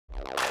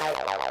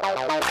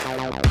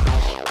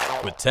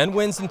With 10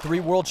 wins and 3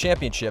 world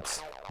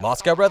championships,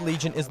 Moscow Red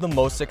Legion is the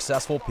most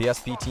successful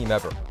PSP team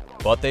ever,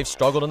 but they've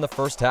struggled in the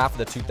first half of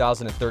the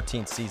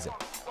 2013 season.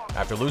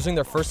 After losing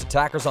their first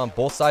attackers on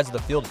both sides of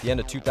the field at the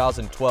end of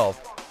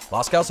 2012,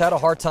 Moscow's had a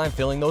hard time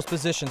filling those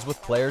positions with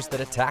players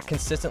that attack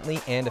consistently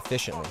and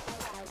efficiently.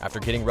 After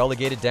getting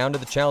relegated down to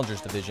the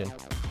Challengers Division,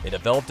 they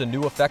developed a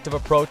new effective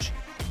approach,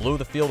 blew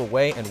the field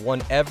away, and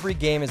won every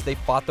game as they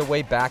fought their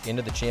way back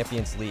into the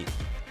Champions League.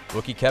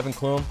 Rookie Kevin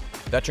Klum,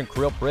 veteran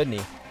Kirill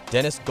Pridny,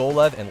 Denis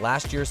Golev, and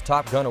last year's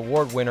Top Gun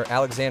Award winner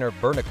Alexander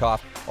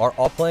Berdnikov are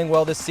all playing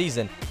well this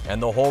season,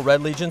 and the whole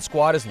Red Legion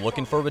squad is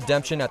looking for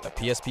redemption at the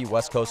PSP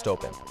West Coast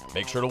Open.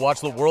 Make sure to watch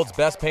the world's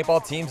best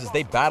paintball teams as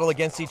they battle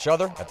against each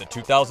other at the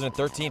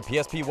 2013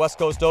 PSP West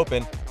Coast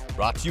Open,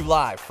 brought to you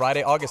live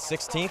Friday, August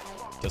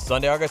 16th to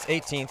Sunday, August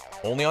 18th,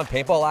 only on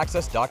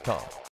PaintballAccess.com.